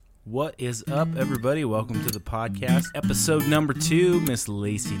What is up, everybody? Welcome to the podcast. Episode number 2. Miss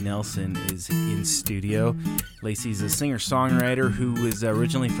Lacy Nelson is in studio. Lacy's a singer-songwriter who is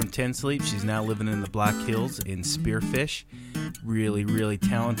originally from Ten Sleep. She's now living in the Black Hills in Spearfish. Really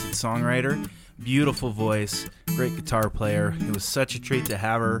talented songwriter. Beautiful voice. Great guitar player. It was such a treat to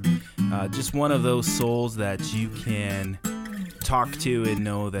have her. Just one of those souls that you can talk to and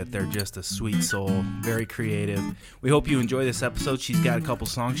know that they're just a sweet soul. Very creative. We hope you enjoy this episode. She's got a couple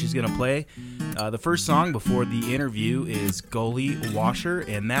songs she's going to play. The first song before the interview is Gully Washer,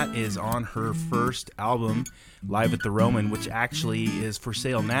 and that is on her first album, Live at the Roman, which actually is for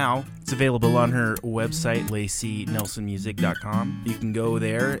sale now. It's available on her website, lacynelsonmusic.com. You can go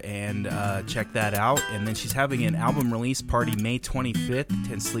there and check that out. And then she's having an album release party May 25th,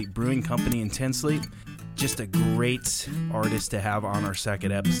 Ten Sleep Brewing Company in Ten Sleep. Just a great artist to have on our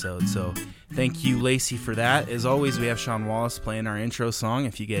second episode. So thank you, Lacy, for that. As always, we have Sean Wallace playing our intro song.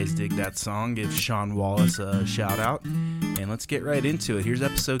 If you guys dig that song, give Sean Wallace a shout out. And let's get right into it. Here's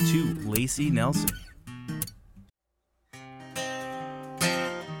episode 2, Lacy Nelson.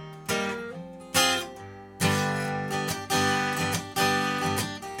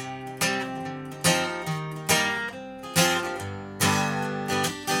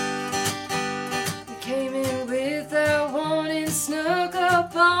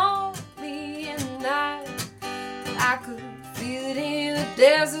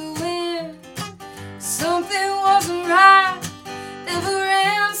 There's a wind, something wasn't right. Never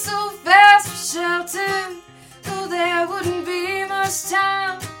ran so fast for shelter, though there wouldn't be much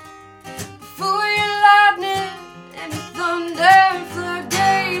time before your lightning and your thunder and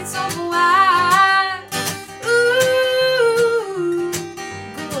floodgates open wide. Ooh,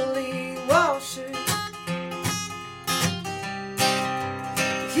 Gully Washer,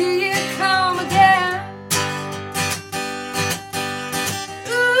 here you come again.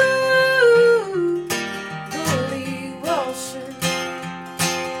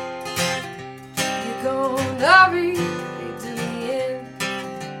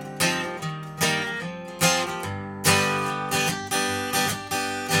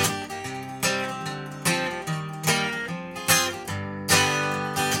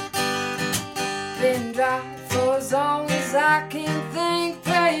 Been dry for as long as I can think,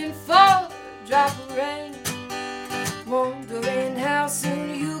 praying for a drop of rain, wondering how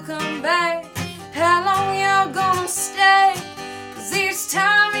soon you come back, how long you're gonna stay, 'cause each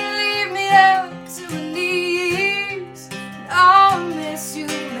time you leave me up to my knees, and all the mess you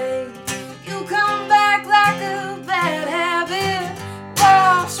made, you come back like a bad habit,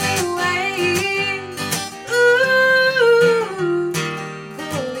 wash me away. Ooh,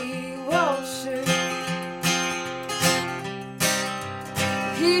 Gully Washer,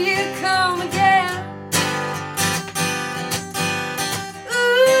 here you come again.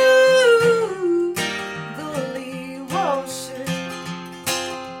 Ooh, Gully Washer,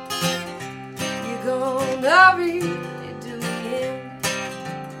 you're gonna redo me in.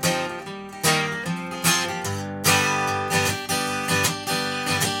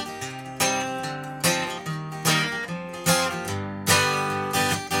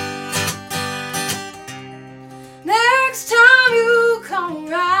 Next time you come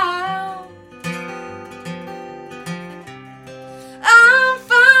round, I'm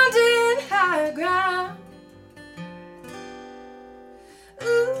finding high ground.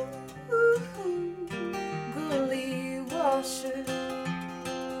 Ooh, Gully Washer,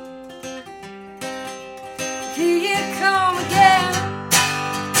 here you come again.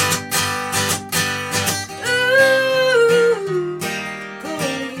 Ooh,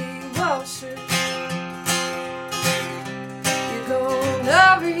 Gully Washer, you're gonna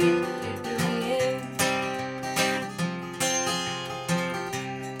redo me in.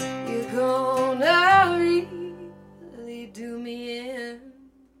 You're gonna really do me in.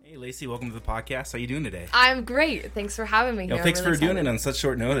 Hey, Lacy, welcome to the podcast. How you doing today? I'm great. Thanks for having me here. Thanks I'm for really doing it excited. on such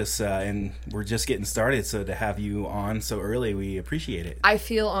short notice, and we're just getting started, so to have you on so early, we appreciate it. I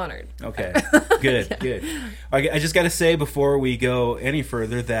feel honored. Okay, good. I just got to say before we go any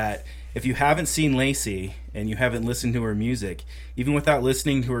further that if you haven't seen Lacy and you haven't listened to her music, even without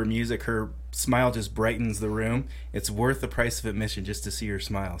listening to her music, her smile just brightens the room. It's worth the price of admission just to see her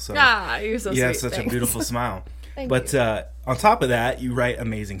smile. So You're so you have sweet. such Thanks. a beautiful smile. Thank you. On top of that, you write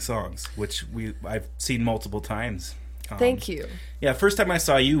amazing songs, which I've seen multiple times. Thank you. Yeah, first time I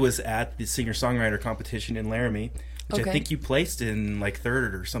saw you was at the singer-songwriter competition in Laramie, which Okay. I think you placed in like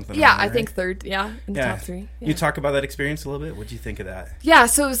third or something. Yeah, like that, I right? think third. Yeah, in the top 3. Yeah. You talk about that experience a little bit? What did you think of that? Yeah,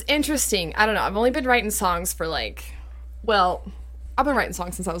 so it was interesting. I don't know. I've only been writing songs for I've been writing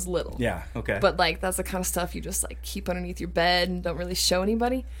songs since I was little. Yeah, okay. But that's the kind of stuff you just keep underneath your bed and don't really show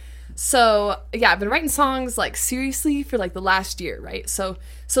anybody. So yeah, I've been writing songs like seriously for like the last year, right? So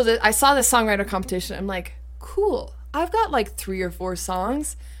I saw this songwriter competition. I'm like, cool. I've got like 3 or 4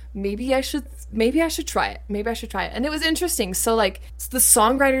 songs. Maybe I should try it. And it was interesting. So like the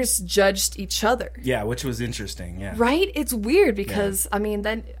songwriters judged each other. Yeah, which was interesting. Yeah. Right? It's weird because I mean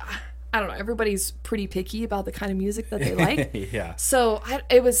then I don't know, everybody's pretty picky about the kind of music that they like. Yeah. So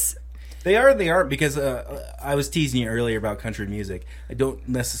it was They are because I was teasing you earlier about country music. I don't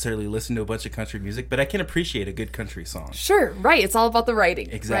necessarily listen to a bunch of country music, but I can appreciate a good country song. Sure, right. It's all about the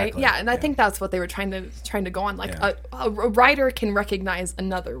writing, Exactly. right? Yeah, and I think that's what they were trying to go on. Like a writer can recognize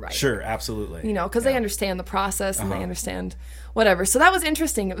another writer. Sure, absolutely. You know, because they understand the process and they understand whatever. So that was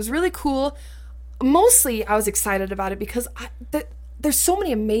interesting. It was really cool. Mostly, I was excited about it because there's so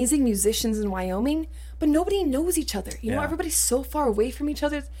many amazing musicians in Wyoming, but nobody knows each other. You know, everybody's so far away from each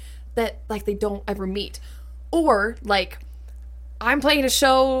other that like they don't ever meet. Or like I'm playing a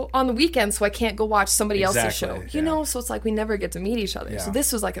show on the weekend so I can't go watch somebody else's show. You know, so it's like we never get to meet each other. So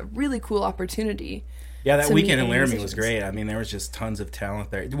this was like a really cool opportunity. Yeah, that weekend in Laramie was great. I mean, there was just tons of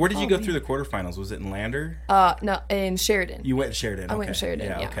talent there. Where did you go through the quarterfinals? Was it in Lander? No, in Sheridan. You went to Sheridan. I went to Sheridan,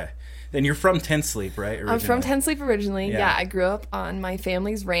 yeah. Okay. Then you're from Ten Sleep, right? Originally? I'm from Ten Sleep originally. Yeah, I grew up on my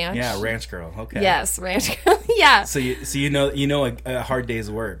family's ranch. Yeah, ranch girl. Okay. Yes, ranch girl. Yeah. So you know a hard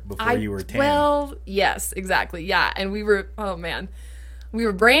day's work before you were 10. Well, yes, exactly. Yeah, and we were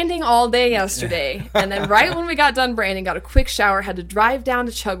branding all day yesterday, and then right when we got done branding, got a quick shower, had to drive down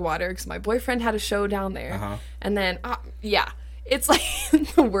to Chugwater because my boyfriend had a show down there, and then it's like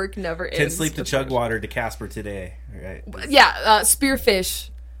the work never ends. Ten Sleep to Chugwater to Casper today, right? Yeah, Spearfish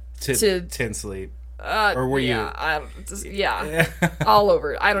to Ten Sleep. Or were you? All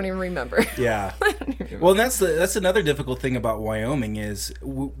over. I don't even remember. Yeah. Well, that's another difficult thing about Wyoming is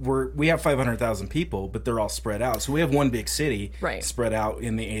we have 500,000 people, but they're all spread out. So we have one big city spread out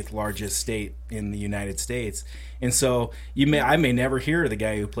in the 8th largest state in the United States. And so I may never hear the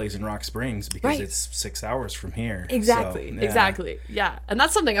guy who plays in Rock Springs because it's 6 hours from here. Exactly. So, Exactly. Yeah. And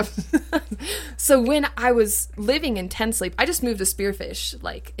that's something so when I was living in Ten Sleep, I just moved to Spearfish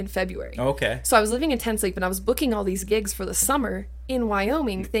like in February. Okay. So I was living in Ten Sleep and I was booking all these gigs for the summer in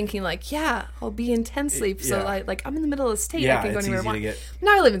Wyoming thinking like, I'll be in Ten Sleep. So I'm in the middle of the state. I can go anywhere I want.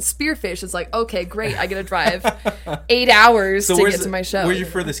 Now I live in Spearfish. It's like, okay, great. I get to drive 8 hours to get to my show. Where's your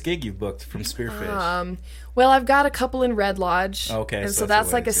furthest gig you booked from Spearfish? Well, I've got a couple in Red Lodge. Okay. And so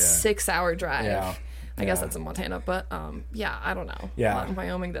that's like a 6-hour drive. Yeah. I guess that's in Montana, but I don't know. Yeah. A lot in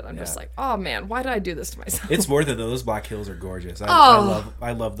Wyoming that I'm just like, oh man, why did I do this to myself? It's worth it though. Those Black Hills are gorgeous.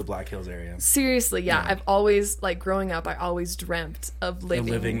 I love the Black Hills area. Seriously, yeah. I've always like growing up, I always dreamt of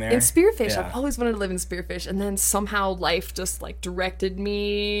living there in Spearfish. I've always wanted to live in Spearfish, and then somehow life just like directed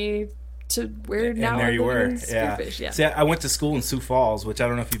me to where now there you were. Spearfish. Yeah. See, I went to school in Sioux Falls, which I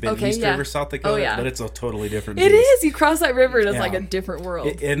don't know if you've been East River, South Dakota, but it's a totally different beast. It is. You cross that river, and it's like a different world.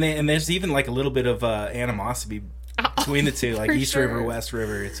 And there's even like a little bit of animosity between the two, like East River, West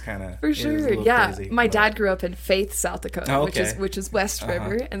River. It's kind of for sure. Crazy, my dad grew up in Faith, South Dakota, which is West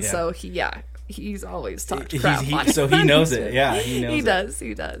River, and so he's always talked crap on so he knows it. Yeah, he knows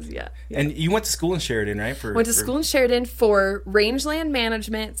He does. Yeah. And you went to school in Sheridan, right? Went to school in Sheridan for rangeland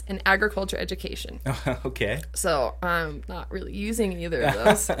management and agriculture education. Okay. So I'm not really using either of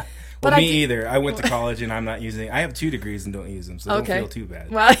those. Well, me either. I went to college and I'm not using. I have 2 degrees and don't use them, so don't feel too bad.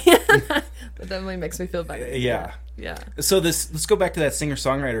 Well, that definitely makes me feel better. Yeah. So let's go back to that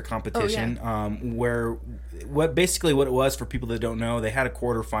singer-songwriter competition, where what it was for people that don't know, they had a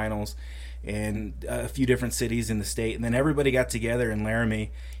quarterfinals in a few different cities in the state, and then everybody got together in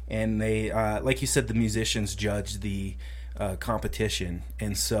Laramie, and they, like you said, the musicians judged the competition,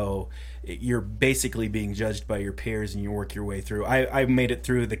 and so you're basically being judged by your peers, and you work your way through. I made it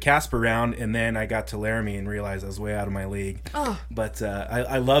through the Casper round, and then I got to Laramie and realized I was way out of my league. But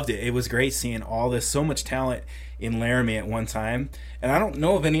I loved it. It was great seeing all this, so much talent in Laramie at one time, and I don't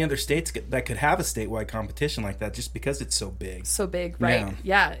know of any other states that could have a statewide competition like that, just because it's so big. So big, right?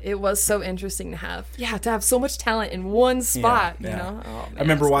 Yeah, it was so interesting to have so much talent in one spot. You know, I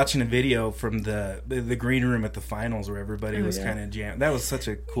remember watching a video from the green room at the finals where everybody was kind of jammed. That was such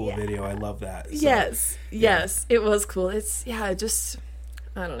a cool video. I love that. So, yes, it was cool. It's just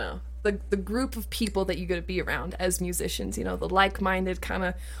I don't know. The group of people that you get to be around as musicians, you know, the like-minded kind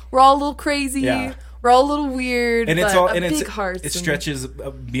of, we're all a little crazy, we're all a little weird, and big hearts. It stretches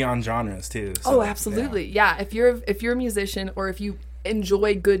beyond genres too. So, absolutely, yeah. If you're a musician or if you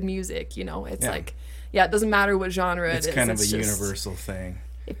enjoy good music, you know, it's like, it doesn't matter what genre it is. It's kind of a universal thing.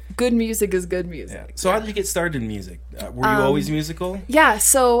 Good music is good music. Yeah. So how did you get started in music? Were you always musical? Yeah.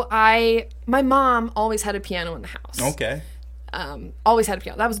 So my mom always had a piano in the house. Okay. Always had a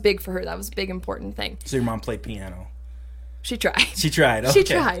piano. That was big for her. That was a big, important thing. So your mom played piano. She tried. She tried. Okay. She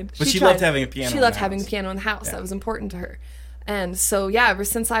tried. But she loved having a piano. She loved having a piano in the house. Yeah. That was important to her. And so, yeah, ever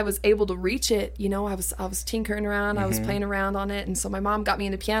since I was able to reach it, you know, I was tinkering around. I was playing around on it. And so my mom got me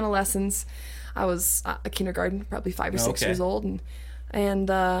into piano lessons. I was a kindergarten, probably 5 or 6 years old. And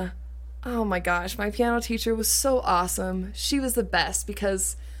oh my gosh, my piano teacher was so awesome. She was the best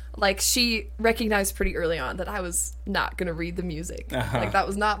because, like, she recognized pretty early on that I was not going to read the music. Like, that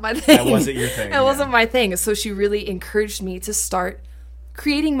was not my thing. That wasn't your thing. It wasn't my thing. So she really encouraged me to start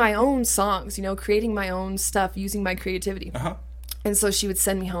creating my own songs, you know, creating my own stuff, using my creativity. And so she would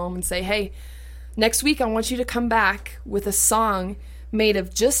send me home and say, hey, next week I want you to come back with a song made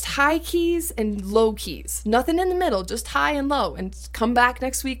of just high keys and low keys. Nothing in the middle, just high and low. And come back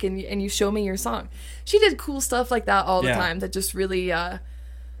next week and you show me your song. She did cool stuff like that all the time that just really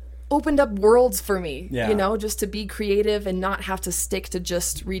opened up worlds for me, you know, just to be creative and not have to stick to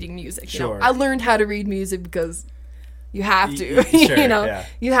just reading music. You know? I learned how to read music because you have to, you know,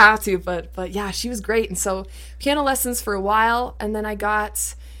 you have to, but yeah, she was great. And so piano lessons for a while. And then I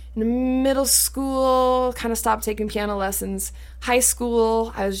got in middle school, kind of stopped taking piano lessons. High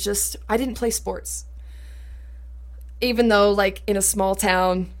school, I didn't play sports. Even though, like, in a small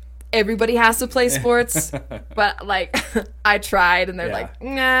town, everybody has to play sports, but, like, I tried, and they're like,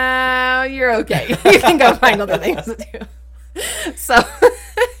 no, you're okay. You can go find other things to do. So,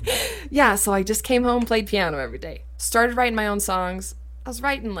 yeah, so I just came home, played piano every day. Started writing my own songs. I was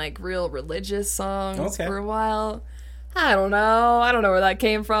writing, like, real religious songs for a while. I don't know where that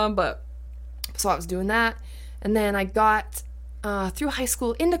came from, but so I was doing that. And then I got through high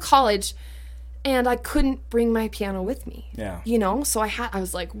school into college, and I couldn't bring my piano with me. Yeah. You know, so I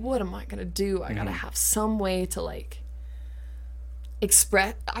was like, what am I going to do? I got to have some way to, like,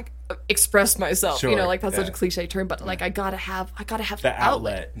 express myself. Sure, you know, like, that's such a cliche term, but like I gotta have the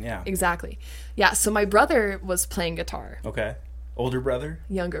outlet. Yeah. Exactly. Yeah. So my brother was playing guitar. Okay. Older brother?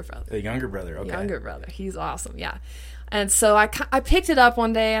 Younger brother. A younger brother. Okay. Younger brother. He's awesome. Yeah. And so I picked it up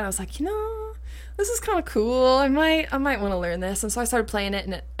one day and I was like, you know, this is kind of cool. I might want to learn this. And so I started playing it.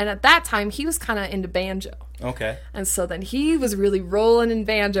 And at that time, he was kind of into banjo. Okay. And so then he was really rolling in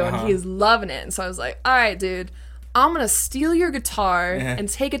banjo and he was loving it. And so I was like, all right, dude, I'm going to steal your guitar and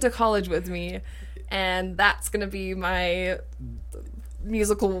take it to college with me. And that's going to be my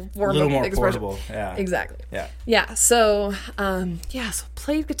musical form of expression. Portable. Yeah. Exactly. Yeah. Yeah. So, so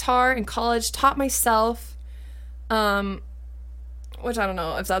played guitar in college, taught myself. Which I don't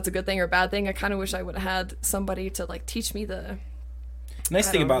know if that's a good thing or a bad thing. I kind of wish I would have had somebody to, like, teach me the... Nice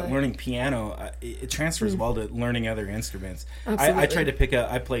thing about learning piano, it transfers well to learning other instruments. I tried to pick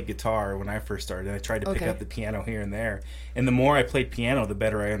up... I played guitar when I first started. I tried to pick up the piano here and there. And the more I played piano, the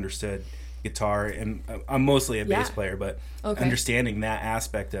better I understood guitar. And I'm mostly a bass player, but understanding that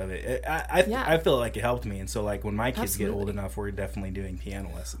aspect of it, I feel like it helped me. And so, like, when my kids get old enough, we're definitely doing piano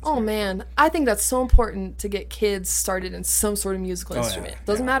lessons. Oh, man. I think that's so important to get kids started in some sort of musical instrument.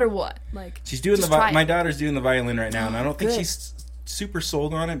 Doesn't matter what. Like, she's doing my daughter's doing the violin right now, and I don't think she's super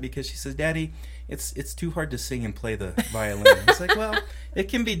sold on it because she says, Daddy, it's too hard to sing and play the violin. It's like, well, it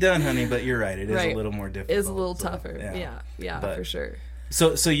can be done, honey, but you're right. It is a little more difficult. It's a little tougher. Yeah, for sure.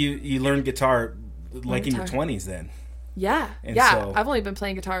 So you learned guitar like in your 20s then? Yeah. So, I've only been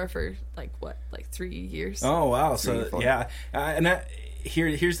playing guitar for like 3 years. Oh wow.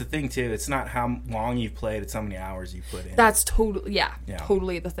 Here's the thing too. It's not how long you've played, it's how many hours you put in. That's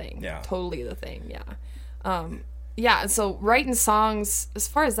totally the thing. Yeah. Totally the thing. Yeah. And so writing songs, as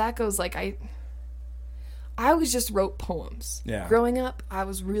far as that goes, like I always just wrote poems. Yeah. Growing up, I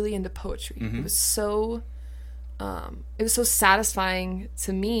was really into poetry. Mm-hmm. It was so satisfying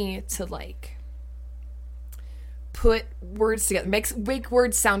to me to, like, put words together, make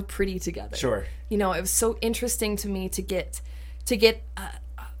words sound pretty together. Sure. You know, it was so interesting to me to get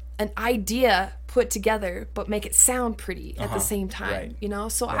an idea put together, but make it sound pretty at the same time. Right. You know,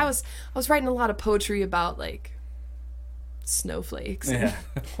 so I was writing a lot of poetry about, like, snowflakes and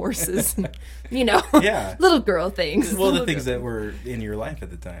horses and, you know, little girl things. Well, the things that were in your life at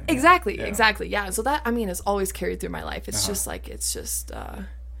the time. Exactly. Yeah. So that, I mean, has always carried through my life. It's just like, I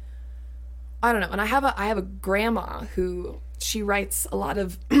don't know. And I have a grandma who, she writes a lot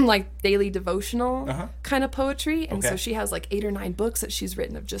of like daily devotional kind of poetry. And so she has like 8 or 9 books that she's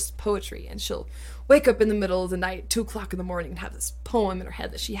written of just poetry. And she'll wake up in the middle of the night, 2:00 in the morning, and have this poem in her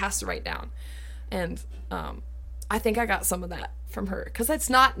head that she has to write down. And, I think I got some of that from her, because it's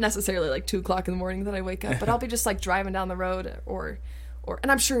not necessarily like 2:00 in the morning that I wake up, but I'll be just like driving down the road or and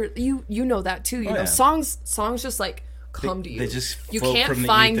I'm sure you know that too. You know, songs just like come to you. They just you float can't from the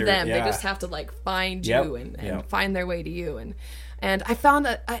find ether. them. Yeah. They just have to like find Yep. you and Yep. find their way to you. And I found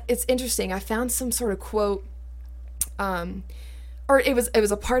that it's interesting. I found some sort of quote, or it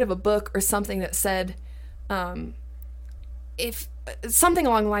was a part of a book or something that said, if something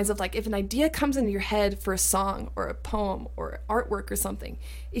along the lines of like, if an idea comes into your head for a song or a poem or artwork or something,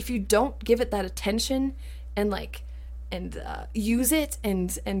 if you don't give it that attention and use it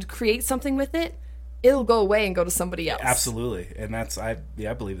and create something with it, it'll go away and go to somebody else. Absolutely. And that's, I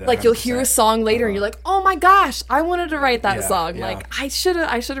believe that. Like you'll hear a song later and you're like, oh my gosh, I wanted to write that Yeah, song. yeah. Like I should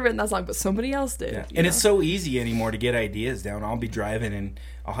have written that song, but somebody else did. Yeah. you And know? it's so easy anymore to get ideas down. I'll be driving and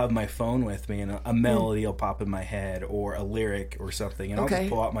I'll have my phone with me and a melody will pop in my head or a lyric or something. And I'll Okay. just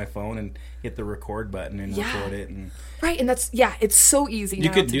pull out my phone and hit the record button and record it. And Right, and that's it's so easy. you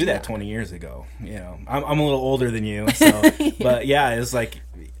now couldn't to do that 20 years ago. You know, I'm a little older than you. So, but yeah, it's like,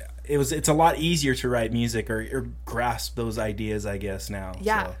 it's a lot easier to write music or grasp those ideas, I guess, now.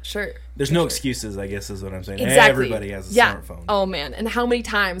 Yeah, So sure. there's no excuses, I guess, is what I'm saying. Exactly. Everybody has a smartphone. Oh man, and how many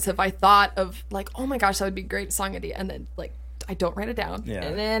times have I thought of like, oh my gosh, that would be a great song idea, and then like I don't write it down,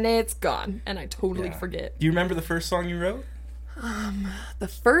 and then it's gone, and I totally Yeah. forget. Do you remember the first song you wrote? The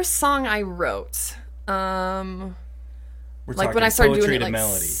first song I wrote, We're like when I started doing poetry it to like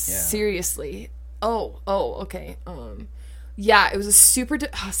melody. seriously. Oh, okay. Yeah, it was a super.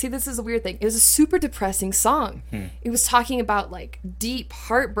 See, this is a weird thing. It was a super depressing song. It was talking about like deep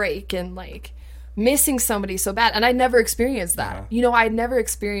heartbreak and like missing somebody so bad, and I never experienced that. Uh-huh. You know, I never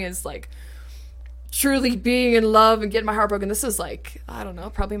experienced like truly being in love and getting my heart broken. This was like, I don't know,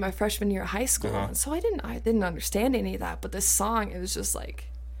 probably my freshman year of high school, and so I didn't understand any of that. But this song, it was just like,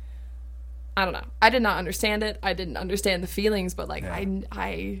 I don't know. I did not understand it. I didn't understand the feelings, but like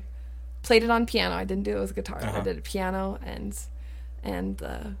I played it on piano. I didn't do it with guitar. I did it piano and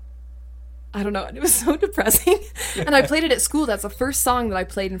I don't know. It was so depressing. And I played it at school. That's the first song that I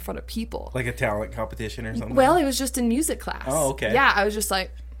played in front of people. Like a talent competition or something? Well, it was just in music class. Oh, okay. Yeah, I was just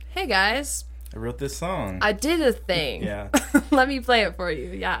like, hey guys, I wrote this song. I did a thing. Yeah. Let me play it for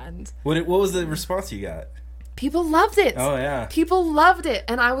you. Yeah, and What was the response you got? people loved it. Oh, yeah. People loved it.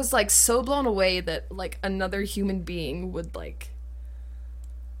 And I was like so blown away that like another human being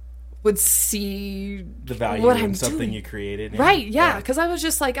would see The value what in I'm something doing. you created. Right, yeah, because I was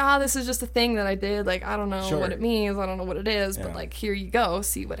just like, this is just a thing that I did. Like, I don't know Sure. what it means. I don't know what it is, Yeah. but like, here you go.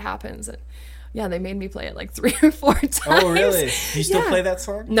 See what happens. And yeah, they made me play it like 3 or 4 times. Oh, really? Do you still Yeah. play that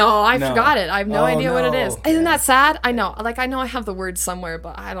song? No, I No. forgot it. I have no Oh, idea what it no. is. Isn't Yeah. that sad? I know. Like, I know I have the words somewhere,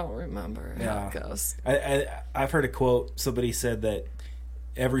 but I don't remember how it goes. I've heard a quote. Somebody said that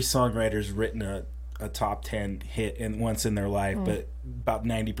every songwriter's written a top 10 hit once in their life, but about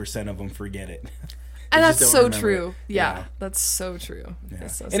 90% of them forget it. And They that's just so don't remember true. it. Yeah, that's so true. Yeah.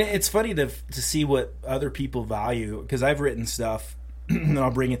 That's so And sad. it's funny to see what other people value, because I've written stuff and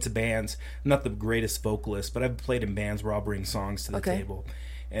I'll bring it to bands. I'm not the greatest vocalist, but I've played in bands where I'll bring songs to the table,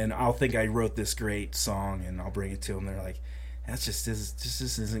 and I'll think I wrote this great song, and I'll bring it to them. They're like, "That's just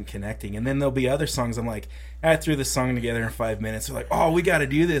isn't connecting." And then there'll be other songs. I'm like, I threw this song together in 5 minutes. They're like, "Oh, we got to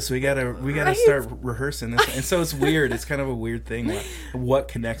do this. We got to start rehearsing this." And so it's weird. It's kind of a weird thing what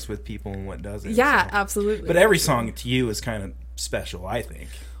connects with people and what doesn't. Yeah, so. absolutely. But every song to you is kind of special, I think.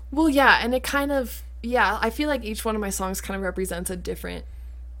 Well, yeah, and it kind of, I feel like each one of my songs kind of represents a different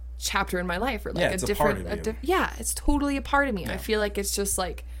chapter in my life, or like Yeah, it's a part of you. Yeah, it's totally a part of me. I feel like it's just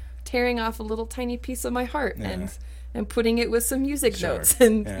like tearing off a little tiny piece of my heart and putting it with some music notes,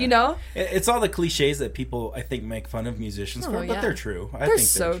 and you know, it's all the cliches that people I think make fun of musicians for, but they're true. I They're think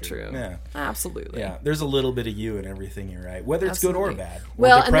so true. Yeah, absolutely. yeah. There's a little bit of you in everything you write, whether it's good or bad. Or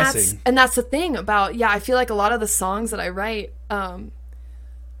Well, depressing. and that's the thing about I feel like a lot of the songs that I write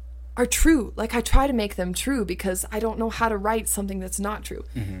are true. Like I try to make them true because I don't know how to write something that's not true.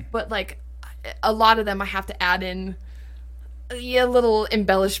 But like a lot of them I have to add in a little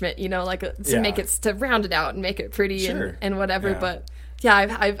embellishment, you know, like to make it, to round it out and make it pretty and whatever. But yeah,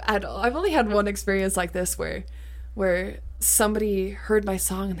 I've only had one experience like this where somebody heard my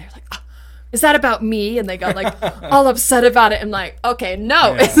song and they're like, oh, is that about me? And they got like all upset about it. And like, okay,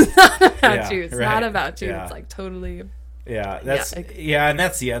 no, it's not about you. It's not about you. It's like totally. Yeah, and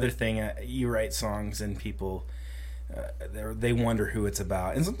that's the other thing. You write songs and people, they wonder who it's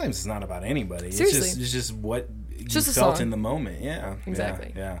about, and sometimes it's not about anybody. Seriously. It's just what you just felt song. in the moment. Yeah,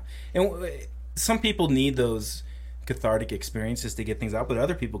 Exactly. Yeah, and some people need those cathartic experiences to get things out, but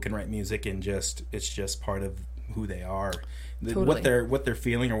other people can write music and it's just part of who they are, what they're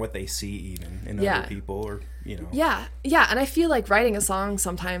feeling or what they see even in other people, or you know. Yeah, and I feel like writing a song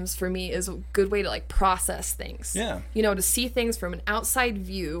sometimes for me is a good way to like process things. Yeah, you know, to see things from an outside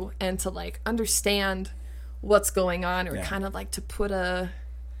view and to like understand what's going on, or kind of like to put to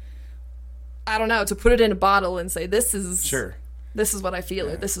put it in a bottle and say, this is what I feel,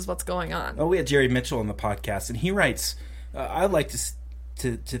 or this is what's going on. Oh, we had Jerry Mitchell on the podcast, and he writes, I like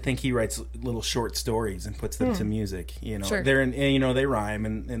to think he writes little short stories and puts them to music. You know, they're in, you know, they rhyme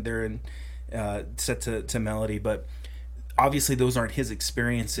and they're in set to melody, but obviously those aren't his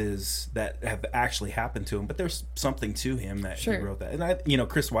experiences that have actually happened to him, but there's something to him that he wrote that. And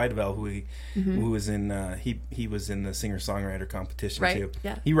Chris Weideville, who was in he was in the singer-songwriter competition too.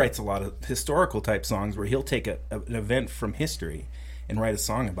 Yeah. He writes a lot of historical type songs where he'll take an event from history and write a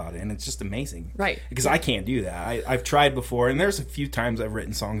song about it, and it's just amazing. Right. Because I can't do that. I've tried before, and there's a few times I've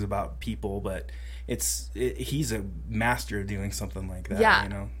written songs about people, but he's a master of doing something like that. Yeah. You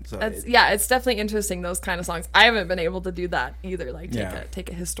know? So it's definitely interesting, those kind of songs. I haven't been able to do that either. Like take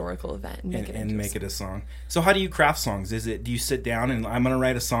a historical event and make it a song. So how do you craft songs? Do you sit down and I'm going to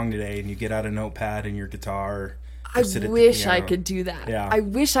write a song today, and you get out a notepad and your guitar? I wish I could do that. Yeah. I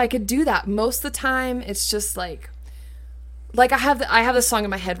wish I could do that. Most of the time, it's just like I have this song in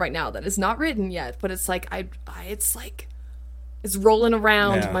my head right now that is not written yet, but it's like it's rolling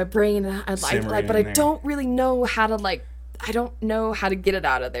around my brain, and I don't really know how to I don't know how to get it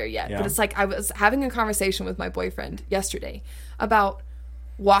out of there yet. Yeah. But it's like I was having a conversation with my boyfriend yesterday about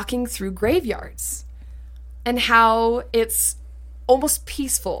walking through graveyards and how it's almost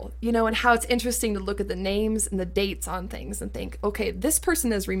peaceful, you know, and how it's interesting to look at the names and the dates on things and think, okay, this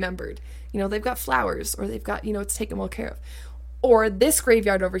person is remembered. You know, they've got flowers, or they've got, you know, it's taken well care of. Or this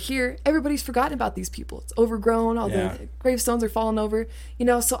graveyard over here, everybody's forgotten about these people. It's overgrown. All the gravestones are falling over. You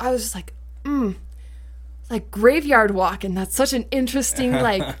know, so I was just like, like graveyard walking. That's such an interesting,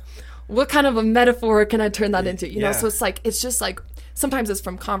 like, what kind of a metaphor can I turn that into? You know, so it's just like, sometimes it's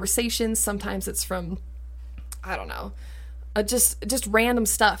from conversations. Sometimes it's from, I don't know, just random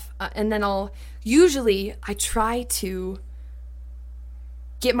stuff. And then I try to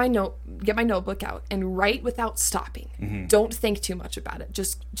get my notebook out and write without stopping. Mm-hmm. Don't think too much about it.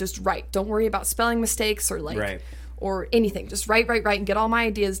 Just write. Don't worry about spelling mistakes or or anything. Just write and get all my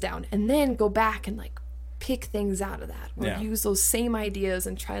ideas down, and then go back and like pick things out of that, or use those same ideas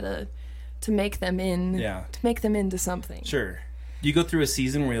and try to make them into something. Sure. Do you go through a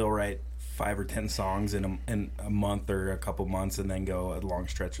season where you'll write 5 or 10 songs in a month or a couple months, and then go a long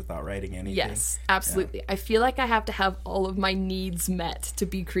stretch without writing anything? Yes, absolutely. Yeah. I feel like I have to have all of my needs met to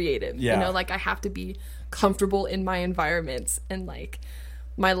be creative. Yeah. You know, like I have to be comfortable in my environments and like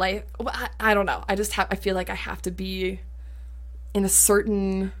my life. I don't know. I feel like I have to be in a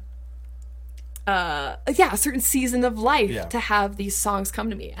certain a certain season of life to have these songs come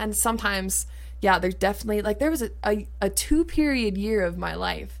to me. And sometimes, there's definitely, like, there was a 2-period year of my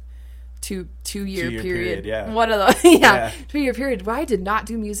life. Two-year period. One of those. 2-year period where I did not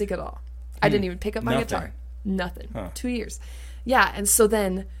do music at all. I didn't even pick up my guitar. Nothing. Huh. 2 years. Yeah. And so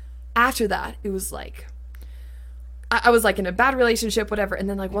then after that, it was like, I was like in a bad relationship, whatever. And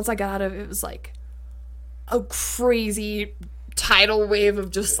then like once I got out of it, it was like a crazy tidal wave of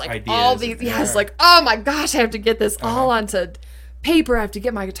just like ideas, all these. It's like, oh my gosh, I have to get this all onto paper. I have to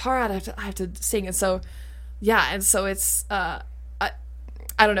get my guitar out. I have to sing. And so, and so it's, I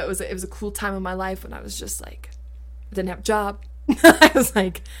don't know. It was a cool time of my life when I was just like, I didn't have a job. It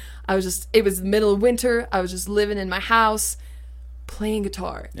was the middle of winter. I was just living in my house, playing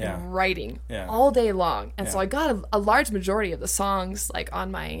guitar and writing all day long. And so I got a large majority of the songs like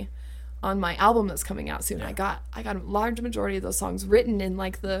on my album that's coming out soon. I got a large majority of those songs written in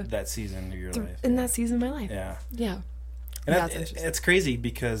like that season of your life. In that season of my life. Yeah. Yeah. And it's crazy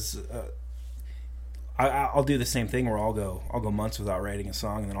because I'll do the same thing where I'll go months without writing a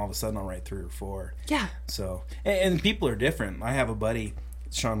song, and then all of a sudden I'll write 3 or 4. Yeah. So and people are different. I have a buddy,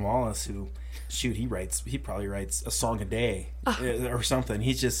 Sean Wallace, who he probably writes a song a day or something.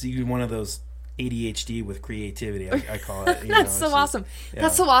 He's one of those ADHD with creativity, I call it. That's so awesome.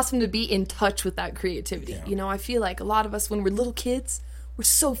 That's so awesome to be in touch with that creativity. Yeah. You know, I feel like a lot of us when we're little kids, we're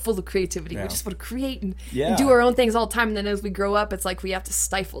so full of creativity. We just want to create and do our own things all the time. And then as we grow up, it's like we have to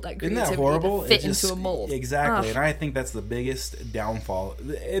stifle that creativity. Isn't that horrible? To fit into a mold. Exactly. And I think that's the biggest downfall.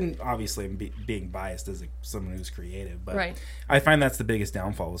 And obviously, being biased as someone who's creative, but I find that's the biggest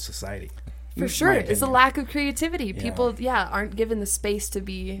downfall with society. For sure. It's a lack of creativity. People, aren't given the space to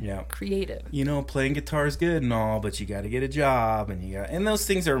be creative. You know, playing guitar is good and all, but you got to get a job, and those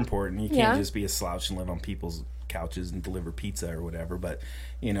things are important. You can't just be a slouch and live on people's couches and deliver pizza or whatever, but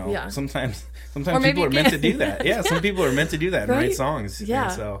you know, sometimes people are meant to do that. Some people are meant to do that and write songs.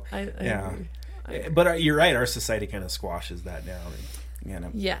 And so I agree. But you're right, our society kind of squashes that down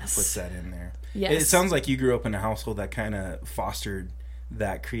and puts that in there. It sounds like you grew up in a household that kind of fostered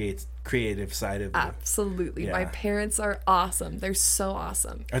that creative side of you. Absolutely. Yeah. My parents are awesome. They're so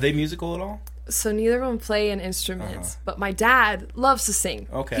awesome. Are they musical at all? So neither of them play an instrument, but my dad loves to sing.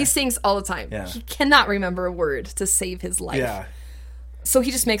 Okay. He sings all the time. Yeah. He cannot remember a word to save his life. Yeah. So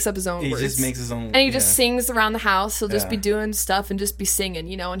he just makes up his own words. He just makes his own. And he just sings around the house. He'll just be doing stuff and just be singing,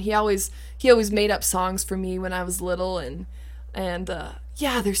 you know. And he always made up songs for me when I was little, and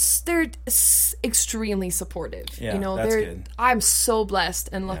yeah, they're extremely supportive. Yeah, you know, that's good. I'm so blessed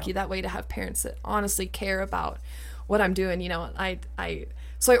and lucky that way to have parents that honestly care about what I'm doing. You know,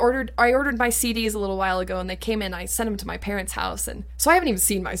 So I ordered my CDs a little while ago, and they came in. I sent them to my parents' house, and so I haven't even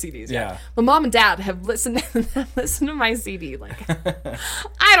seen my CDs yet. Yeah. But Mom and Dad have listened to my CD like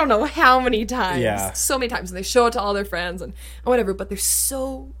I don't know how many times. Yeah. So many times, and they show it to all their friends and whatever. But they're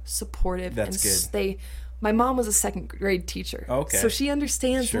so supportive. That's good. My mom was a second grade teacher. Okay. So she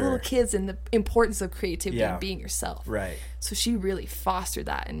understands Sure. little kids and the importance of creativity Yeah. and being yourself. Right. So she really fostered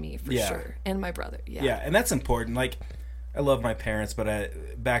that in me for sure, and my brother. Yeah. Yeah, and that's important. Like, I love my parents,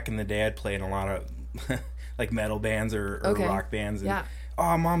 but back in the day, I'd play in a lot of like metal bands or rock bands. And, Yeah.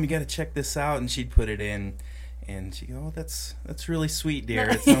 oh, Mom, you got to check this out, and she'd put it in, and she'd go, "Oh, that's really sweet,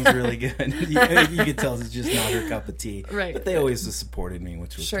 dear. It sounds really good." you could tell it's just not her cup of tea. Right. But they always just supported me,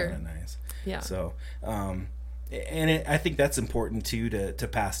 which was Sure. kind of nice. Yeah. So, I think that's important too to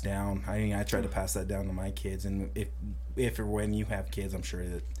pass down. I mean, I try to pass that down to my kids, and if or when you have kids, I'm sure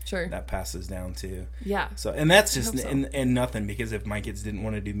that passes down too. Yeah. So, and that's just so. and nothing, because if my kids didn't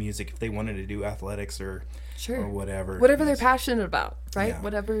want to do music, if they wanted to do athletics or whatever they're passionate about, right? Yeah.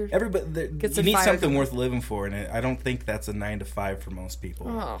 Whatever. Everybody, gets you them need fired something up. worth living for, and I don't think that's a 9 to 5 for most people.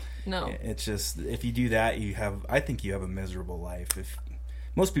 Oh no. It's just, if you do that, I think you have a miserable life. If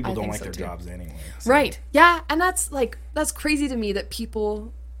most people don't think like so their too. jobs anyway. So. Right. Yeah, and that's crazy to me that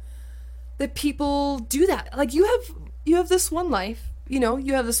people do that. Like, you have this one life, you know,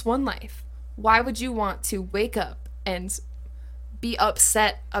 you have this one life. Why would you want to wake up and be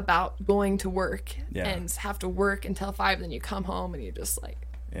upset about going to work and have to work until 5, then you come home and you're just like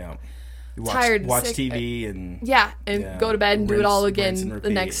you tired, watch sick, TV and go to bed and do it all again rinse and the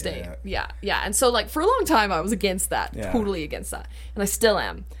repeat. next day. Yeah. And so, like, for a long time I was against that, totally against that, and I still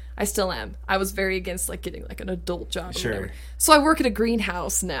am. I was very against, like, getting, like, an adult job or whatever. So I work at a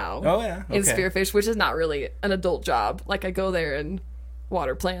greenhouse now. Oh yeah, okay. In Spearfish, which is not really an adult job. Like, I go there and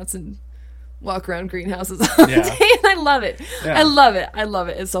water plants and walk around greenhouses all day, and I love it. Yeah. I love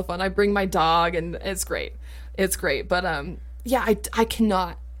it. It's so fun. I bring my dog, and it's great. But I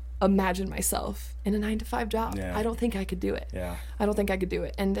cannot imagine myself in a 9 to 5 job. Yeah. I don't think I could do it. Yeah. I don't think I could do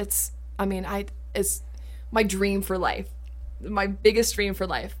it. And it's my dream for life. My biggest dream for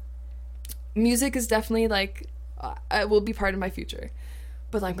life. Music is definitely, like, it will be part of my future.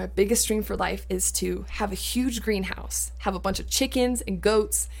 But, like, my biggest dream for life is to have a huge greenhouse, have a bunch of chickens and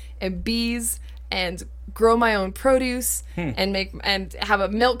goats and bees, and grow my own produce and have a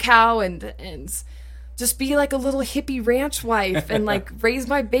milk cow and just be like a little hippie ranch wife and, like, raise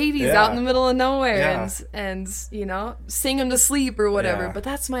my babies out in the middle of nowhere and you know, sing them to sleep or whatever. But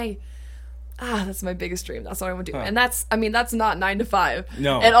that's my biggest dream. That's what I want to do. And that's not 9 to 5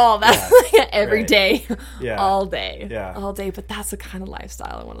 at all. That's every day, all day. But that's the kind of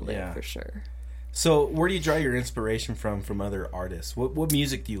lifestyle I want to live for sure. So where do you draw your inspiration from other artists? What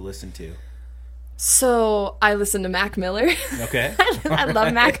music do you listen to? So I listen to Mac Miller. Okay. I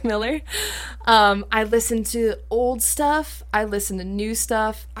love Mac Miller. I listen to old stuff. I listen to new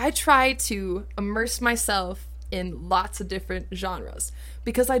stuff. I try to immerse myself in lots of different genres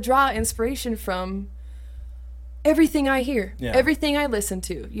because I draw inspiration from everything I hear, everything I listen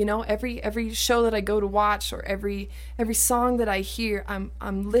to. You know, every show that I go to watch or every song that I hear, I'm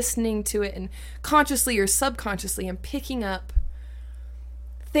listening to it, and consciously or subconsciously, I'm picking up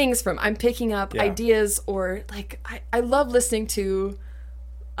things from. I'm picking up ideas, or like I love listening to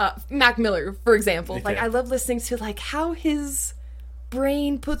Mac Miller, for example. Okay. Like, I love listening to, like, how his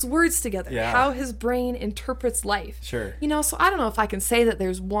brain puts words together, how his brain interprets life. Sure. You know, so I don't know if I can say that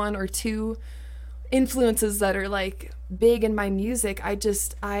there's one or two influences that are, like, big in my music. I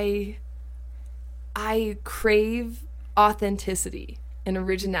crave authenticity and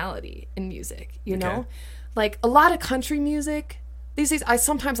originality in music, you know? Like, a lot of country music these days, I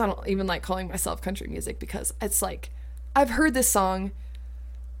don't even like calling myself country music, because it's like, I've heard this song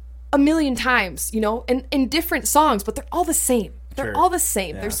a million times, you know, in different songs, but they're all the same. They're all the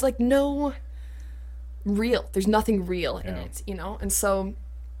same. Yeah. There's, like, there's nothing real in it, you know? And so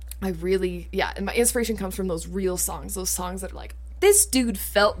and my inspiration comes from those real songs, those songs that are like, this dude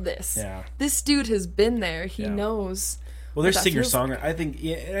felt this. Yeah. This dude has been there. He knows Well, there's what that feels singer-songwriter. I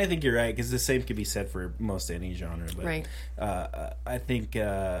think you're right, because the same could be said for most any genre. But Right. I think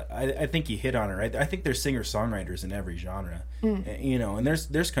you hit on it, right? I think there's singer-songwriters in every genre, you know. And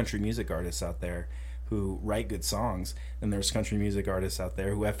there's country music artists out there who write good songs, and there's country music artists out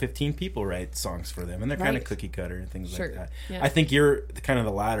there who have 15 people write songs for them, and they're kind of Right. cookie cutter and things Sure. like that. Yeah. I think you're kind of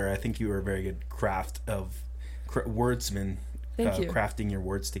the latter. I think you are a very good wordsman. Thank you. Crafting your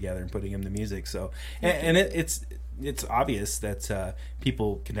words together and putting them to music. So, and it's obvious that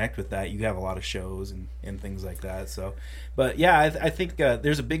people connect with that. You have a lot of shows and things like that. So, but yeah, I think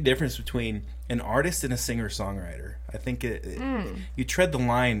there's a big difference between an artist and a singer-songwriter. I think you tread the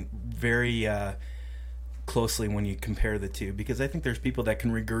line very closely when you compare the two, because I think there's people that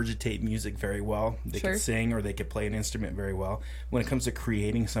can regurgitate music very well. They Sure. can sing, or they can play an instrument very well. When it comes to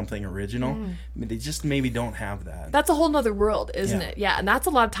creating something original, they just maybe don't have that. That's a whole nother world, isn't Yeah. it? Yeah, and that's a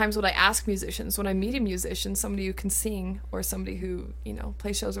lot of times what I ask musicians when I meet a musician, somebody who can sing or somebody who, you know,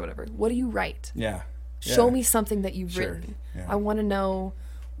 plays shows or whatever. What do you write? Yeah. Show Yeah. me something that you've Sure. written. Yeah. I want to know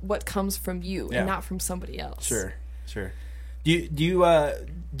what comes from you Yeah. and not from somebody else. Sure. Do you do a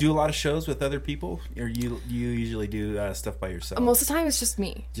lot of shows with other people, or you usually do stuff by yourself? Most of the time, it's just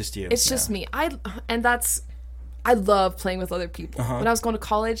me. Just you. It's just me. I love playing with other people. When I was going to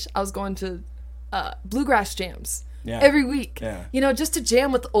college, I was going to bluegrass jams. Yeah. Every week, Yeah. you know, just to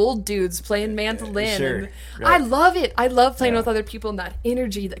jam with old dudes playing mandolin. Sure. And Right. I love it. I love playing Yeah. with other people and that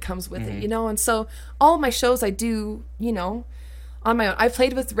energy that comes with it, you know. And so all of my shows I do, you know, on my own. I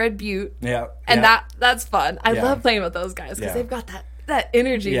played with Red Butte, Yeah. and yeah. that's fun. I Yeah. love playing with those guys because Yeah. they've got that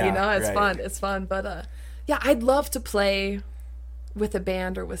energy, Yeah, you know. It's right. fun. It's fun. But yeah, I'd love to play with a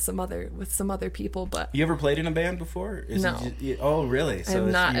band or with some other people, but You ever played in a band before? No. Oh, really? I have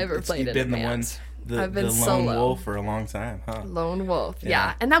not ever played you've in a been the band. one, I've been the lone solo. wolf for a long time, huh? lone wolf. Yeah.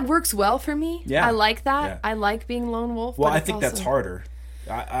 Yeah. And that works well for me. Yeah. I like that. Yeah. I like being lone wolf. Well, but I it's think that's also- harder.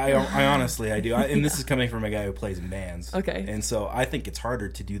 I honestly, I do. And this is coming from a guy who plays in bands. Okay. And so I think it's harder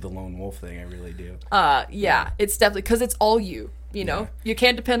to do the lone wolf thing. I really do. Yeah, it's definitely because it's all you know. Yeah. You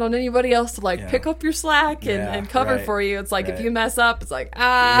can't depend on anybody else to like Yeah. pick up your slack Yeah, and cover right, for you. It's like right. if you mess up, it's like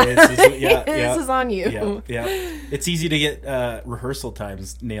This is on you. Yeah. It's easy to get rehearsal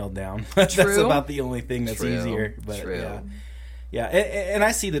times nailed down. That's True. about the only thing that's True. easier. But True. yeah. And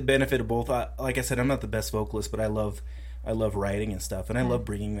I see the benefit of both. Like I said, I'm not the best vocalist, but I love writing and stuff, and I love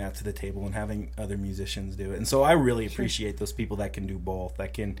bringing that to the table and having other musicians do it. And so I really appreciate those people that can do both.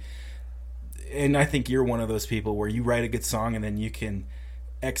 And I think you're one of those people where you write a good song and then you can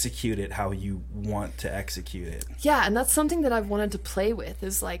execute it how you want to execute it. Yeah, and that's something that I've wanted to play with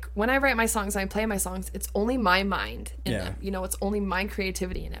is like when I write my songs and I play my songs, it's only my mind in Yeah. them. You know, it's only my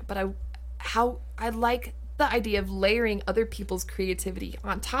creativity in it. But I like the idea of layering other people's creativity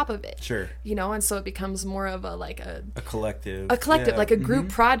on top of it. Sure. You know, and so it becomes more of a collective. collective, Yeah. like a group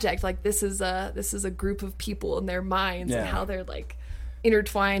project. Like this is a group of people and their minds and Yeah. how they're like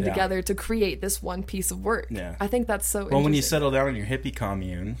intertwined Yeah. together to create this one piece of work. Yeah. I think that's so Well, when you interesting. settle down in your hippie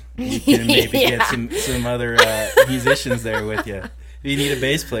commune, you can maybe Yeah. get some other musicians there with you. If you need a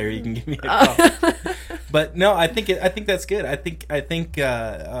bass player, you can give me a call. But no, I think that's good. I think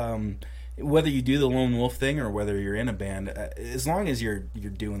whether you do the lone wolf thing or whether you're in a band, as long as you're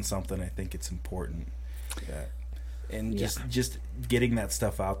doing something, I think it's important. Yeah. And just getting that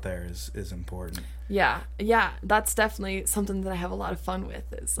stuff out there is important. Yeah, that's definitely something that I have a lot of fun with.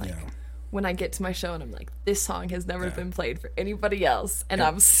 Is like Yeah. when I get to my show and I'm like, this song has never Yeah. been played for anybody else, and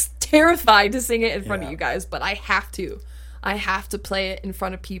I'm terrified to sing it in front Yeah. of you guys, but I have to. I have to play it in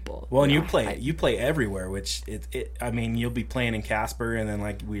front of people. Well, and you know? play everywhere, which I mean, you'll be playing in Casper, and then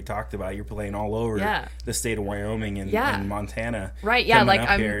like we talked about, you're playing all over Yeah. the state of Wyoming and, Yeah. and Montana. Right, yeah, coming like up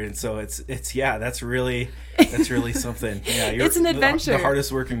I'm- here, and so it's that's really something. Yeah, you're It's an adventure. The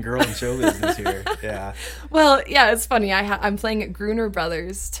hardest working girl in show business here. Yeah. Well, yeah, it's funny. I'm playing at Gruner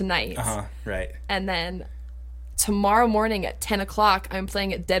Brothers tonight, Right. and then tomorrow morning at 10 o'clock, I'm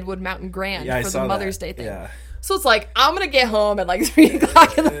playing at Deadwood Mountain Grand Yeah, I for saw the Mother's that. Day thing. Yeah. So it's like, I'm going to get home at like 3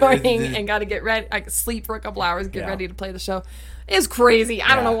 o'clock in the morning and got to get ready. I can sleep for a couple hours, get Yeah. ready to play the show. It's crazy.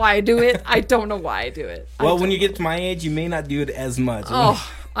 I don't know why I do it. I don't know why I do it. Well, when you get to my age, you may not do it as much.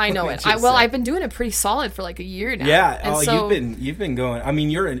 Oh, I know Let me it. just Well, say. I've been doing it pretty solid for like a year now. Yeah. And Oh, so, you've been going. I mean,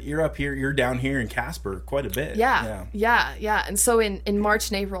 you're up here. You're down here in Casper quite a bit. Yeah. And so in March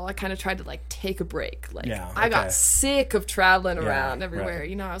and April, I kind of tried to like take a break. Like Yeah, I got okay. sick of traveling around everywhere. right.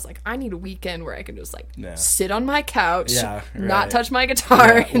 You know, I was like, I need a weekend where I can just like Yeah. sit on my couch, Yeah, not right. touch my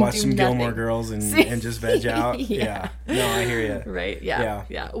guitar, Yeah, and watch do some nothing. Gilmore Girls and just veg out. Yeah. No, I hear you. Right.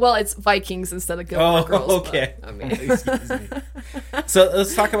 Yeah. Well, it's Vikings instead of Gilmore Oh, Girls. okay. But, I mean, Excuse me. So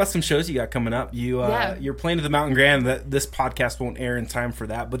let's talk about some shows you got coming up. You're playing at the Mountain Grand. This podcast won't air in time for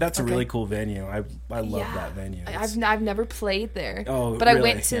that, but that's a really cool venue. I love that venue. I've never played there. Oh, but really? I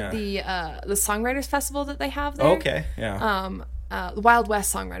went to the Songwriters Festival that they have there. Okay, yeah. The Wild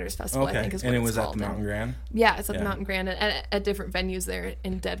West Songwriters Festival, I think is what and it it's was called. At the Mountain Grand? Yeah, it's at the Mountain Grand and at different venues there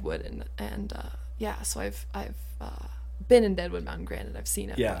in Deadwood. And so I've been in Deadwood Mountain Grand and I've seen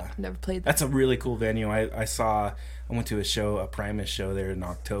it, but I've never played there. That's a really cool venue. I went to a Primus show there in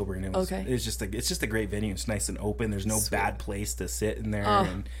October, and it's just a great venue. It's nice and open. There's no bad place to sit in there.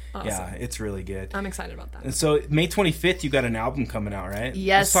 Awesome. Yeah, it's really good. I'm excited about that. And so May 25th, you got an album coming out, right?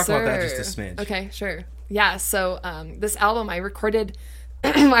 Yes, Let's talk about that just a smidge. Okay, sure. Yeah, so this album I recorded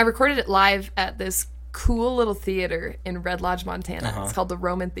it live at this cool little theater in Red Lodge, Montana. It's called the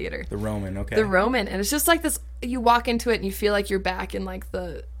Roman Theater. The Roman, okay. The Roman, and it's just like this. You walk into it and you feel like you're back in like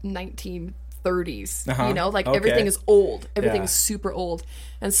the 1930s. You know, like everything is old. Everything is super old.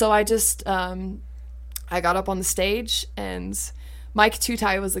 And so I just I got up on the stage, and Mike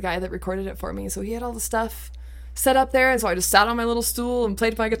Tutai was the guy that recorded it for me. So he had all the stuff set up there, and so I just sat on my little stool and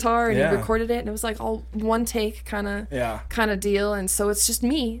played my guitar, and he recorded it, and it was like all one take kind of deal. And so it's just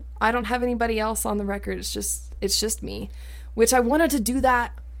me. I don't have anybody else on the record. It's just me, which I wanted to do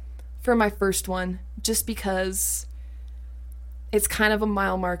that for my first one, just because it's kind of a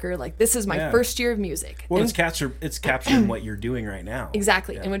mile marker. Like, this is my first year of music. Well, it's capturing what you're doing right now.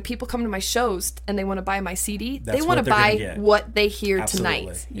 Exactly. Yeah. And when people come to my shows and they want to buy my CD, they want to buy what they hear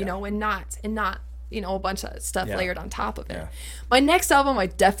tonight, you know, and not you know, a bunch of stuff layered on top of it. Yeah. My next album, I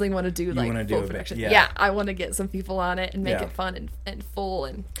definitely want to do like full production. Yeah, I want to get some people on it and make it fun and full.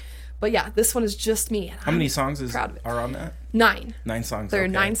 But yeah, this one is just me. How many songs are on that? 9. 9 songs. There are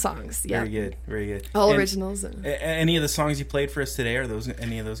 9 songs. Yeah. Very good. Very good. All originals. Any of the songs you played for us today, are those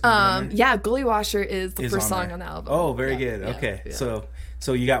any of those? Yeah, Gully Washer is the first song on the album. Oh, very good. Okay,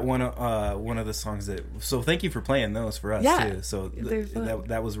 so you got one of the songs that. So thank you for playing those for us too. So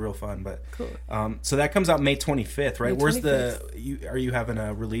that was real fun. But cool. So that comes out May 25th, right? Where's are you having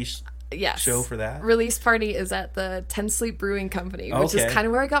a release? Show for that? Release party is at the 10 Sleep Brewing Company, which is kind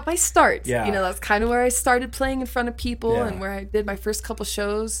of where I got my start. Yeah. You know, that's kind of where I started playing in front of people and where I did my first couple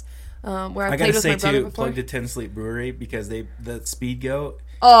shows, where I played with my brother before. Plug to 10 Sleep Brewery, because the Speed Goat.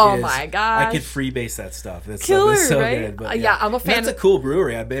 Oh my gosh! I could freebase that stuff. That Killer, stuff is so right? good. But I'm a fan. And that's a cool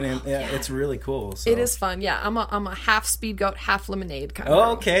brewery. I've been in. It's really cool. So. It is fun. Yeah, I'm a half Speed Goat, half lemonade kind of.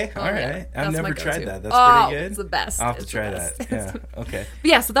 Oh, okay. All right. I've never tried that. That's pretty good. It's the best. I'll have to try that. Yeah. Okay. But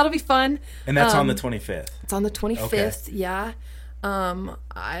yeah, so that'll be fun. And that's on the 25th. It's on the 25th. Okay. Yeah.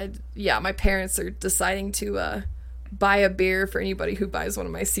 My parents are deciding to buy a beer for anybody who buys one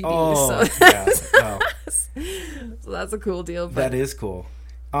of my CDs. Oh, so that's a cool deal. But that is cool.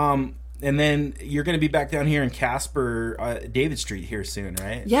 And then you're going to be back down here in Casper, David Street here soon,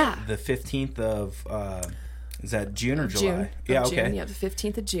 right? Yeah. The 15th of, is that June or July? June. Yeah, okay. June, yeah, the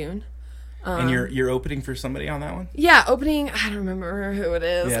 15th of June. And you're opening for somebody on that one? Yeah, opening, I don't remember who it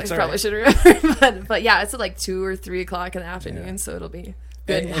is. I probably should remember. But yeah, it's at like 2 or 3 o'clock in the afternoon, so it'll be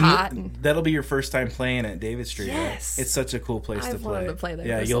good and hot. That'll be your first time playing at David Street, yes. right? It's such a cool place to play. I've wanted to play there.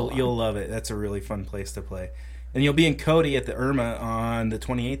 Yeah, you'll love it. That's a really fun place to play. And you'll be in Cody at the Irma on the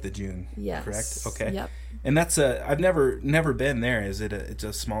 28th of June. Yes. Correct? Okay. Yep. And that's I've never been there. Is it it's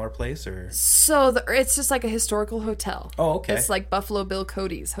a smaller place, or? So it's just like a historical hotel. Oh, okay. It's like Buffalo Bill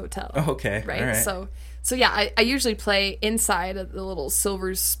Cody's hotel. Oh, okay. Right? All right. So yeah, I usually play inside at the little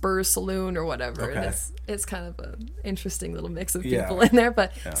Silver Spur Saloon or whatever. Okay. And it's kind of an interesting little mix of people in there.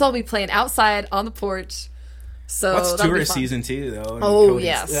 But so I'll be playing outside on the porch. So that's tourist season too, though. Oh,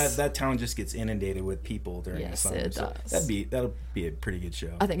 yes. That town just gets ininundated with people during the summer. It does. That'll be a pretty good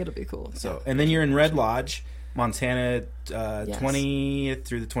show. I think it'll be cool. So, and then you're in Red Lodge, Montana, 20th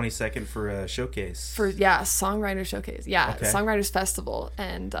through the 22nd for a showcase. Songwriter showcase. Yeah, Songwriters Festival,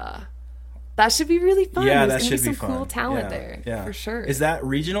 and that should be really fun. Yeah, There's that should be some fun. Cool talent there, for sure. Is that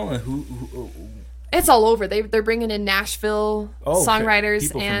regional? And who It's all over. They're bringing in Nashville songwriters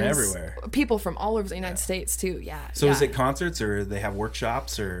people and from everywhere. People from all over the United States too. Yeah. So is it concerts, or they have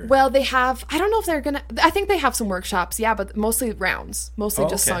workshops, or? Well, they have. I don't know if they're gonna. I think they have some workshops. Yeah, but mostly rounds. Mostly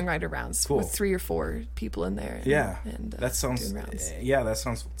just songwriter rounds with 3 or 4 people in there. And that sounds. Yeah, that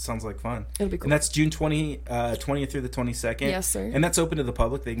sounds like fun. It'll be cool. And that's June 20th through the 22nd. Yes, sir. And that's open to the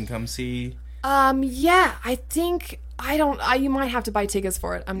public. They can come see. Yeah, I think you might have to buy tickets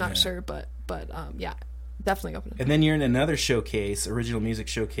for it. I'm not sure, but yeah. Definitely open. And then you're in another showcase, original music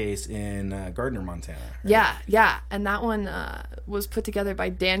showcase in Gardner, Montana. Right? Yeah, and that one was put together by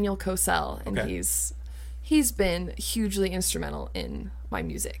Daniel Cosell, and he's been hugely instrumental in my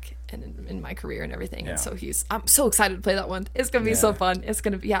music. and in my career and everything. Yeah. And so I'm so excited to play that one. It's gonna be so fun. It's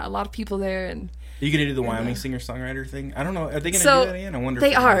gonna be a lot of people there. And are you gonna do the Wyoming singer-songwriter thing? I don't know. Are they gonna so do that again? I wonder.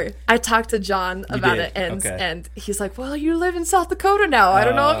 They are. I talked to John about it, and he's like, "Well, you live in South Dakota now. I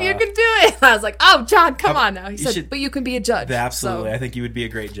don't know if you can do it." And I was like, "Oh, John, come on now." He said, "But you can be a judge." Absolutely, so, I think you would be a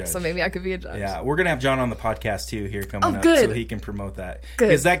great judge. So maybe I could be a judge. Yeah, we're gonna have John on the podcast too here coming up, good. so he can promote that. Good.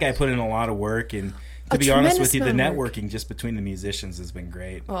 Because that guy put in a lot of work, and to be honest with you, the amount of work. networking just between the musicians has been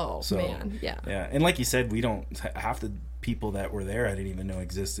great. Oh, man, yeah. Yeah, and like you said, we don't half the people that were there I didn't even know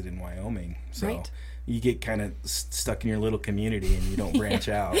existed in Wyoming. So Right. you get kind of stuck in your little community and you don't branch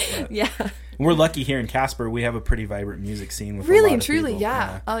out. But Yeah. we're lucky here in Casper. We have a pretty vibrant music scene with a Really lot and of truly,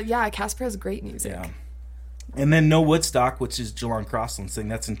 people. yeah. Casper has great music. Yeah. And then No Woodstock, which is Jelon Crossland's thing.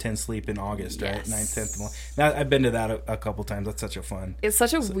 That's in 10 Sleep in August, right? Yes. 9th, 10th. Now, I've been to that a couple times. That's such a fun. It's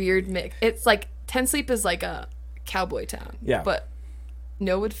such a weird mix. It's like 10 Sleep is like a cowboy town. Yeah. But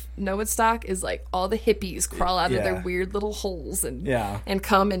No Woodstock is like all the hippies crawl out of their Yeah. weird little holes and Yeah. and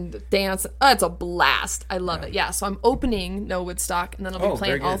come and dance. Oh, it's a blast. I love it. Yeah. So I'm opening No Woodstock, and then I'll be very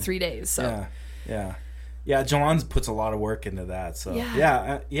playing all good. 3 days. So Yeah, Jelon puts a lot of work into that. So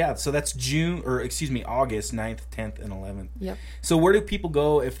so that's August 9th, 10th, and 11th. Yep. So where do people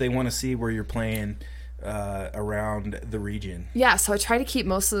go if they want to see where you're playing around the region? Yeah, so I try to keep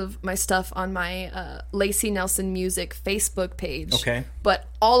most of my stuff on my Lacy Nelson Music Facebook page. Okay. But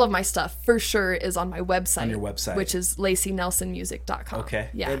all of my stuff for sure is on my website. On your website. Which is lacynelsonmusic.com. Okay.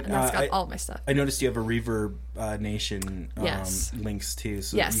 Yeah, And, and that's got I- all of my stuff. I noticed you have a Reverb Nation Yes. links too.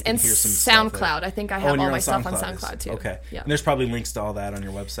 So Yes, you can and hear some stuff SoundCloud. there. I think I Oh, have and all you're my on stuff on SoundCloud. SoundCloud too. Okay. Yeah. And there's probably links to all that on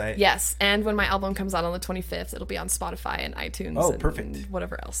your website. Yes, and when my album comes out on the 25th, it'll be on Spotify and iTunes. Oh, and perfect.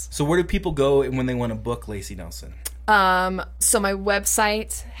 whatever else. So where do people go when they want to book Lacy Nelson? So my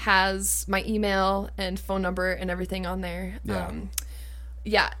website has my email and phone number and everything on there.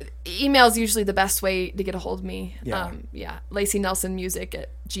 Yeah. Email is usually the best way to get a hold of me. Yeah.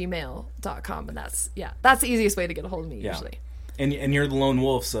 LacyNelsonMusic@gmail.com, and that's the easiest way to get a hold of me usually. And you're the lone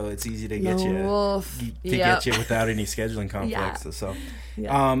wolf, so it's easy to get Lone wolf. get you without any scheduling conflicts. So,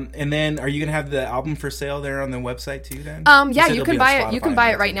 Yeah. and then are you gonna have the album for sale there on the website too? Then Yeah, said you it'll can be buy on it. You Spotify can buy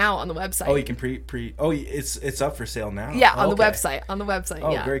and it right iTunes. now on the website. Oh, you can pre. Oh, it's up for sale now. Yeah, on the Okay. website. On the website.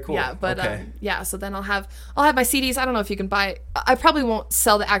 Oh, yeah. very cool. Yeah, but Okay. so then I'll have my CDs. I don't know if you can buy. I probably won't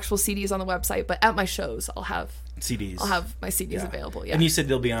sell the actual CDs on the website, but at my shows, I'll have CDs. my CDs available. Yeah. And you said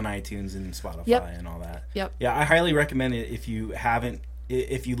they'll be on iTunes and Spotify Yep. and all that. Yep. Yeah, I highly recommend it if you haven't.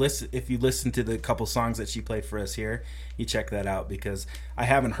 If you listen to the couple songs that she played for us here, you check that out because I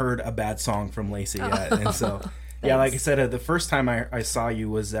haven't heard a bad song from Lacy yet. And so, yeah, like I said, the first time I saw you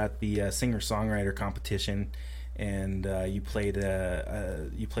was at the singer-songwriter competition, and you played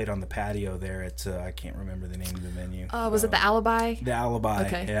on the patio there at I can't remember the name of the venue. Was it the Alibi? The Alibi.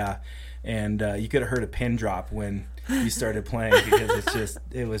 Okay. Yeah, and you could have heard a pin drop when you started playing because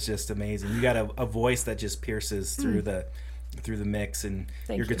it was just amazing. You got a voice that just pierces through the mix, and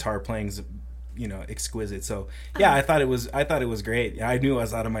Thank your you. guitar playing's exquisite. So yeah, I thought it was great. I knew I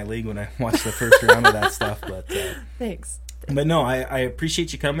was out of my league when I watched the first round of that stuff, but Thanks. but no, I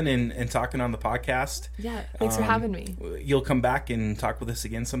appreciate you coming and talking on the podcast. Yeah, thanks for having me. You'll come back and talk with us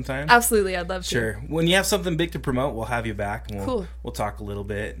again sometime. Absolutely, I'd love to. Sure. When you have something big to promote, we'll have you back, and Cool. we'll talk a little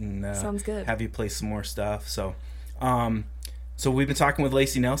bit and Sounds good. have you play some more stuff. So so we've been talking with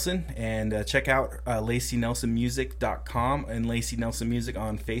Lacy Nelson, and check out LacyNelsonMusic.com and Lacy Nelson Music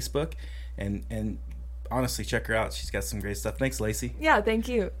on Facebook, and honestly, check her out. She's got some great stuff. Thanks, Lacy. Yeah, thank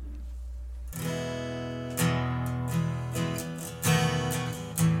you.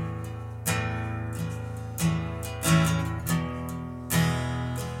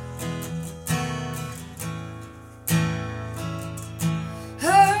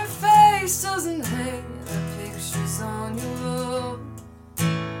 Her face doesn't hang the pictures on your wall.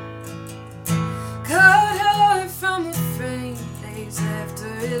 Cut her from the frame days after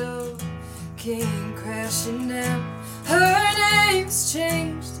it all came crashing down. Her name's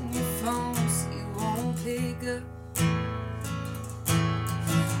changed in your phone so you won't pick up.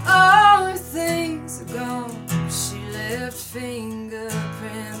 All her things are gone. She left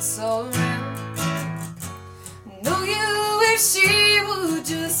fingerprints all around. Know you wish she would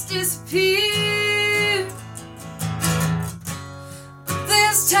just disappear, but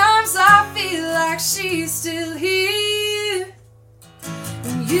there's times I feel like she's still here.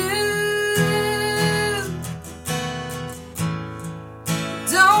 And you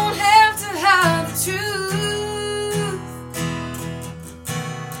don't have to hide the truth.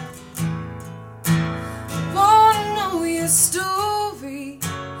 I wanna know your story,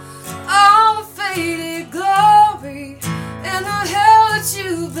 all the faded glory and the hell that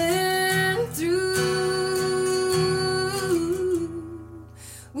you've been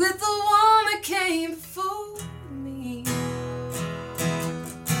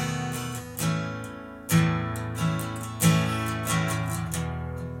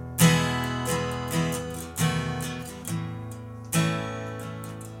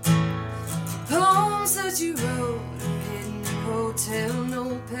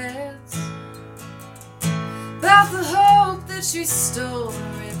heads about the hope that she stole,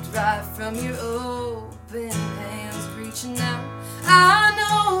 ripped right from your open hands, reaching out. I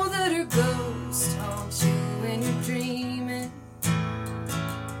know that her ghost haunts you when you're dreaming.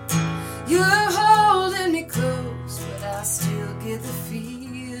 You're holding me close, but I still get the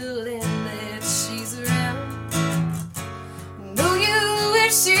feeling that she's around. Know you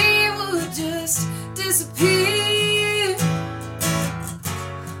wish she would just disappear,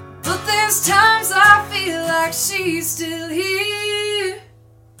 but there's times I feel like she's still here.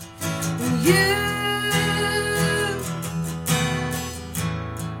 And you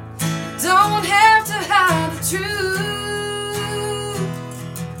don't have to hide the truth.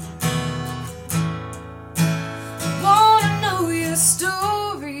 I wanna know your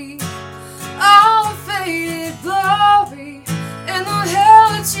story, all the faded glory, and the hell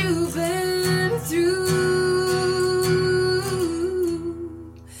that you've been through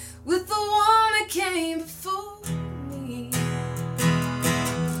with the one that came before me.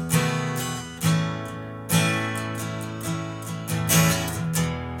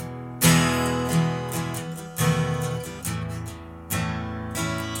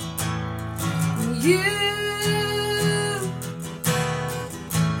 You